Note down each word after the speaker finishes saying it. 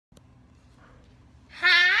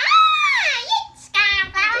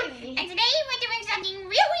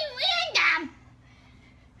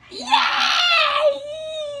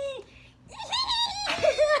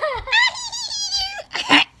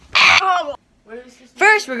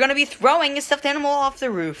First, we're gonna be throwing a stuffed animal off the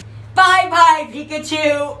roof. Bye-bye,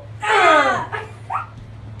 Pikachu!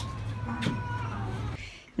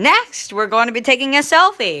 Next, we're going to be taking a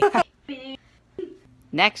selfie.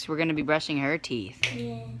 Next, we're gonna be brushing her teeth.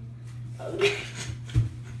 Yeah.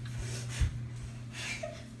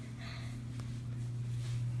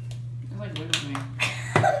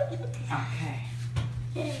 Okay.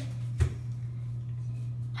 Okay.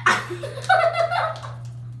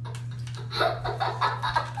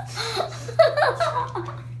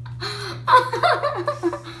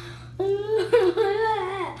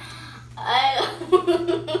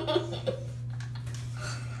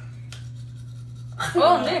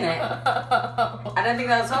 Oh, a minute. I didn't think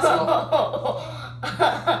that was possible.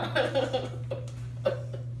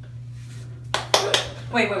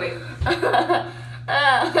 Wait.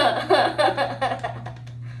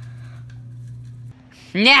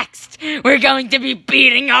 Next, we're going to be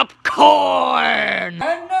beating up corn.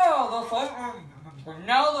 And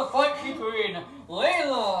now the fight between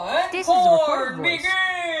Layla and This is a recorded Corn voice.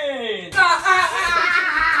 begins!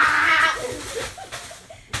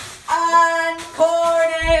 And Corn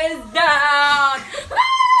is down!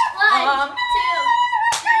 1, 2,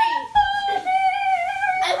 3.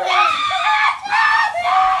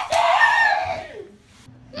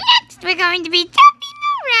 Next, we're going to be jumping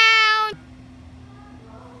around.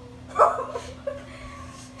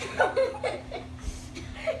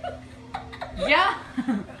 Yeah?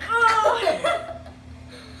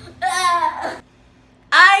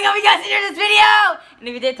 I hope you guys enjoyed this video! And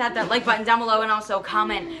if you did, tap that like button down below and also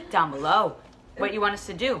comment down below what you want us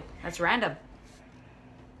to do. That's random.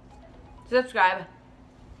 Subscribe.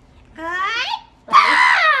 Bye.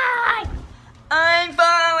 I'm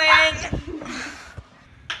falling!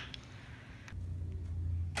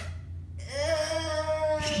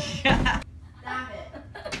 Stop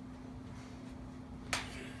it.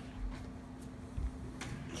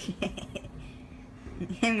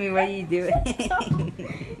 Henry, what are you doing?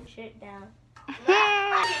 Shirt down. Get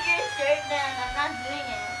your shirt down. I'm not doing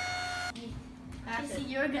it. Casey,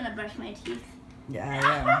 you're gonna brush my teeth. Yeah, I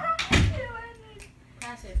am.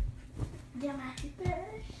 Passive. Yeah, my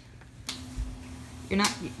toothbrush. You're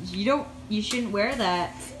not, you shouldn't wear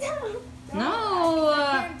that. No.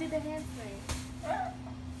 I can't do the handspring.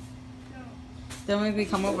 Don't make me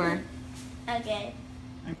come over. Okay.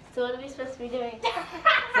 So what are we supposed to be doing?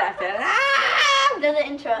 Zach, Do the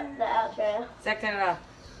intro, the outro. turn it off.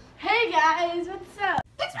 Hey guys, what's up?